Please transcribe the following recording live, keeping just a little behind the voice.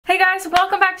guys,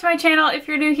 welcome back to my channel. If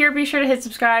you're new here, be sure to hit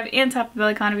subscribe and tap the bell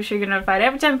icon to be sure you get notified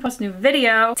every time I post a new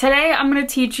video. Today I'm going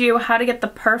to teach you how to get the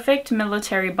perfect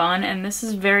military bun, and this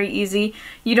is very easy.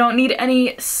 You don't need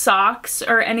any socks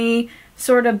or any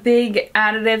sort of big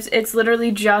additives. It's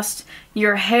literally just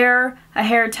your hair, a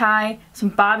hair tie, some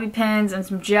bobby pins, and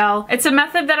some gel. It's a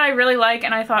method that I really like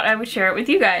and I thought I would share it with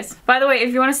you guys. By the way,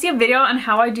 if you want to see a video on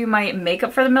how I do my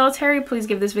makeup for the military, please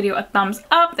give this video a thumbs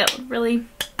up. That would really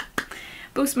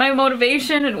boost my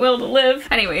motivation and will to live.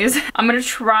 Anyways, I'm gonna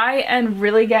try and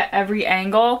really get every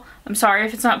angle. I'm sorry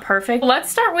if it's not perfect. Let's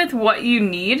start with what you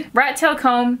need. Rat tail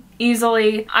comb,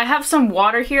 easily. I have some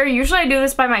water here. Usually I do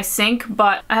this by my sink,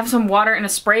 but I have some water in a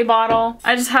spray bottle.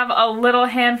 I just have a little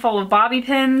handful of bobby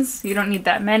pins. You don't need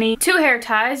that many. 2 hair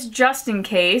ties, just in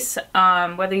case.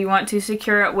 Whether you want to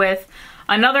secure it with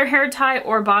another hair tie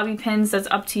or bobby pins, that's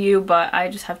up to you, but I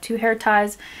just have 2 hair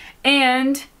ties.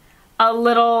 And a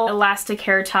little elastic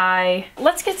hair tie.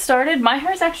 Let's get started. My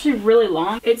hair is actually really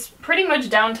long. It's pretty much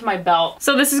down to my belt.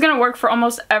 So this is gonna work for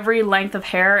almost every length of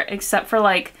hair except for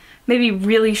like maybe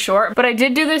really short. But I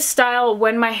did do this style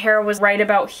when my hair was right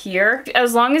about here.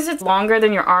 As long as it's longer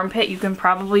than your armpit, you can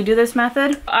probably do this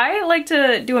method. I like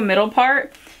to do a middle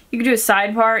part. You could do a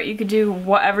side part, you could do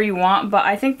whatever you want, but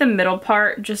I think the middle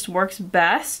part just works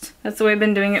best. That's the way I've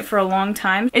been doing it for a long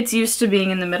time. It's used to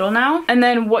being in the middle now. And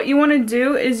then what you want to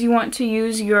do is you want to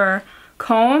use your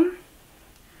comb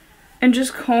and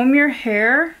just comb your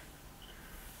hair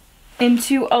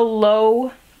into a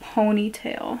low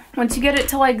ponytail. Once you get it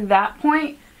to like that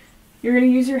point, you're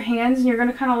going to use your hands and you're going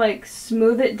to kind of like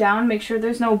smooth it down, make sure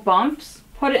there's no bumps.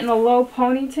 Put it in a low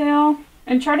ponytail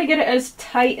and try to get it as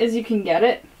tight as you can get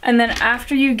it. And then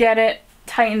after you get it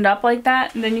tightened up like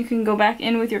that, then you can go back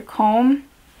in with your comb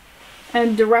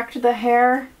and direct the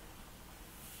hair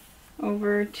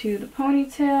over to the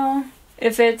ponytail.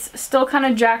 If it's still kind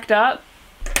of jacked up,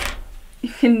 you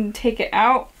can take it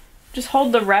out. Just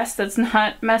hold the rest that's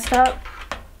not messed up.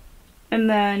 And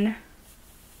then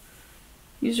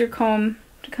use your comb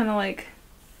to kind of like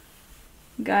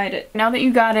guide it. Now that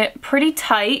you got it pretty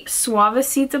tight,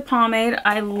 Suavecita pomade.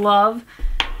 I love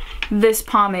this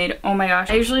pomade. Oh my gosh.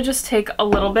 I usually just take a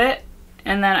little bit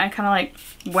and then I kind of like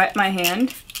wet my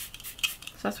hand.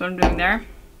 So that's what I'm doing there.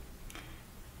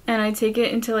 And I take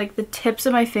it into like the tips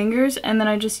of my fingers and then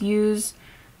I just use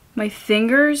my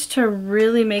fingers to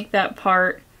really make that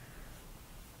part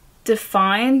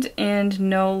defined and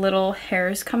no little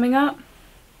hairs coming up.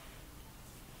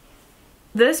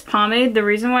 This pomade, the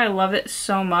reason why I love it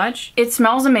so much, it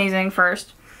smells amazing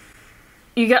first.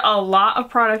 You get a lot of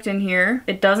product in here.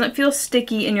 It doesn't feel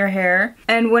sticky in your hair.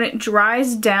 And when it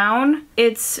dries down,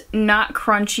 it's not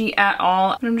crunchy at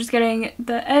all. I'm just getting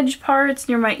the edge parts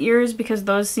near my ears because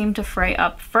those seem to fray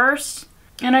up first.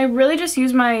 And I really just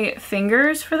use my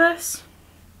fingers for this.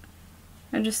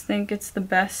 I just think it's the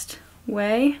best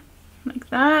way, like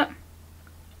that.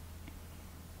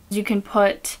 You can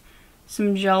put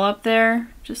some gel up there,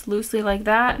 just loosely like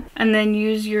that. And then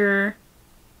use your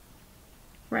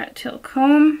rat tail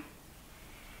comb.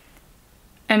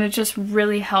 And it just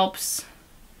really helps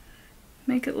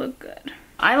make it look good.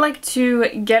 I like to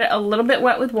get it a little bit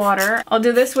wet with water. I'll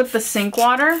do this with the sink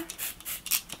water.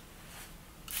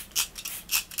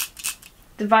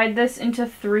 Divide this into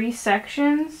 3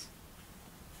 sections.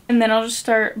 And then I'll just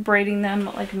start braiding them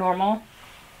like normal.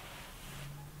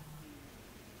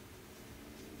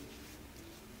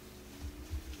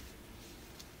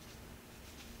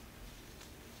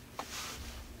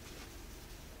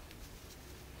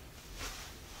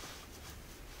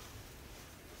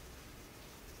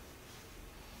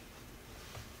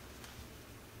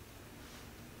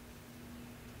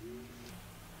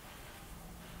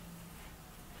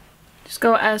 Just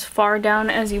go as far down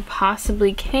as you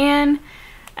possibly can,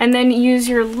 and then use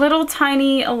your little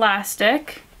tiny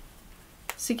elastic.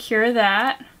 Secure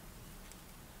that.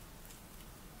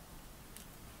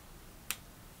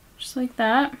 Just like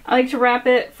that. I like to wrap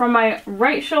it from my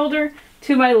right shoulder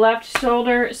to my left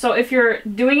shoulder. So if you're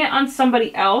doing it on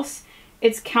somebody else,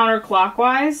 it's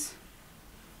counterclockwise.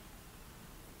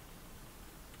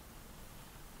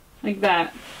 Like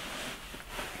that.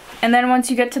 And then once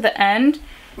you get to the end,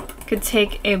 you could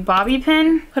take a bobby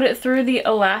pin, put it through the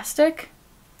elastic,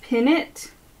 pin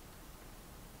it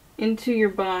into your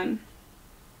bun,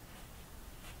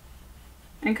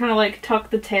 and kind of like tuck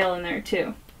the tail in there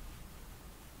too.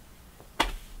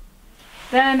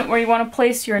 Then where you want to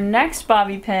place your next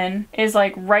bobby pin is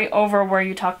like right over where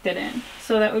you tucked it in.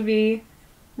 So that would be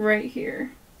right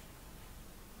here.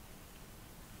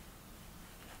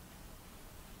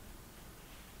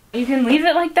 You can leave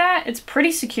it like that. It's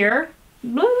pretty secure.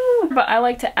 But I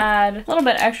like to add a little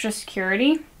bit extra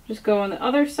security. Just go on the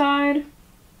other side,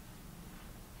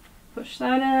 push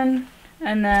that in,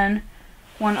 and then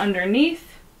one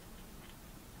underneath.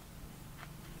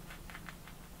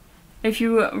 If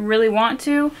you really want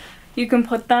to, you can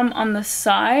put them on the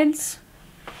sides.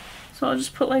 So I'll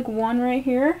just put like one right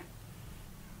here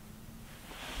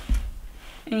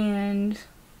and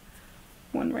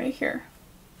one right here.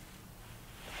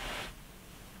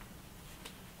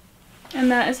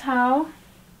 And that is how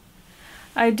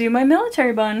I do my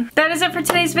military bun. That is it for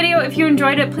today's video. If you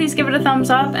enjoyed it, please give it a thumbs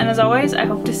up. And as always, I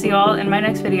hope to see you all in my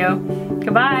next video.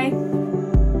 Goodbye.